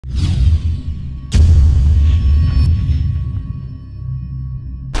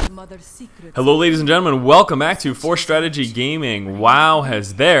Hello ladies and gentlemen, welcome back to For Strategy Gaming. Wow,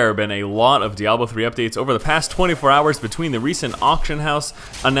 has there been a lot of Diablo 3 updates over the past 24 hours between the recent auction house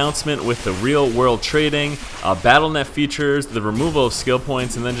announcement with the real world trading, Battle.net features, the removal of skill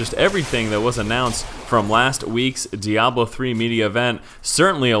points, and then just everything that was announced from last week's Diablo 3 media event.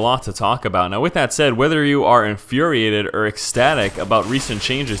 Certainly a lot to talk about. Now with that said, whether you are infuriated or ecstatic about recent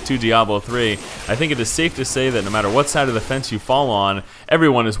changes to Diablo 3, I think it is safe to say that no matter what side of the fence you fall on,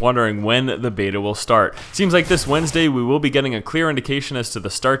 everyone is wondering when the beta will start. Seems like this Wednesday we will be getting a clear indication as to the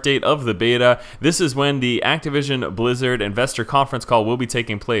start date of the beta. This is when the Activision Blizzard investor conference call will be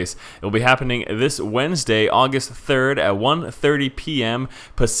taking place. It will be happening this Wednesday, August 3rd at 1:30 p.m.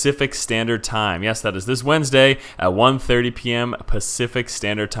 Pacific Standard Time. Yes, that is this Wednesday at 1:30 p.m. Pacific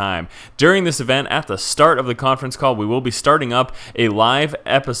Standard Time. During this event, at the start of the conference call, we will be starting up a live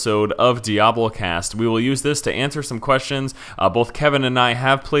episode of DiabloCast. We will use this to answer some questions. Both Kevin and I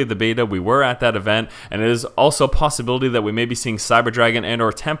have played the beta. We were at that event, and it is also a possibility that we may be seeing Cyber Dragon and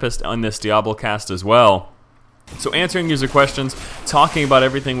or Tempest on this DiabloCast as well. So answering user questions, talking about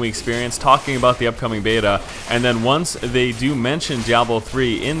everything we experienced, talking about the upcoming beta, and then once they do mention Diablo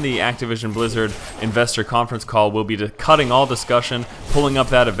 3 in the Activision Blizzard investor conference call, we'll be cutting all discussion, pulling up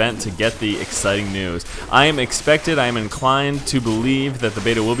that event to get the exciting news. I am inclined to believe that the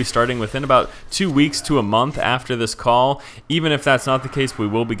beta will be starting within about 2 weeks to a month after this call. Even if that's not the case, we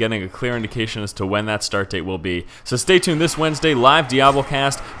will be getting a clear indication as to when that start date will be. So stay tuned this Wednesday, live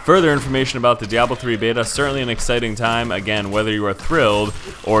DiabloCast, further information about the Diablo 3 beta, certainly an exciting time, again, whether you are thrilled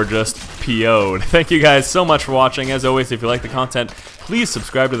or just PO'd. Thank you guys so much for watching. As always, if you like the content, please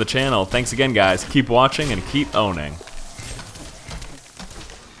subscribe to the channel. Thanks again, guys. Keep watching and keep owning.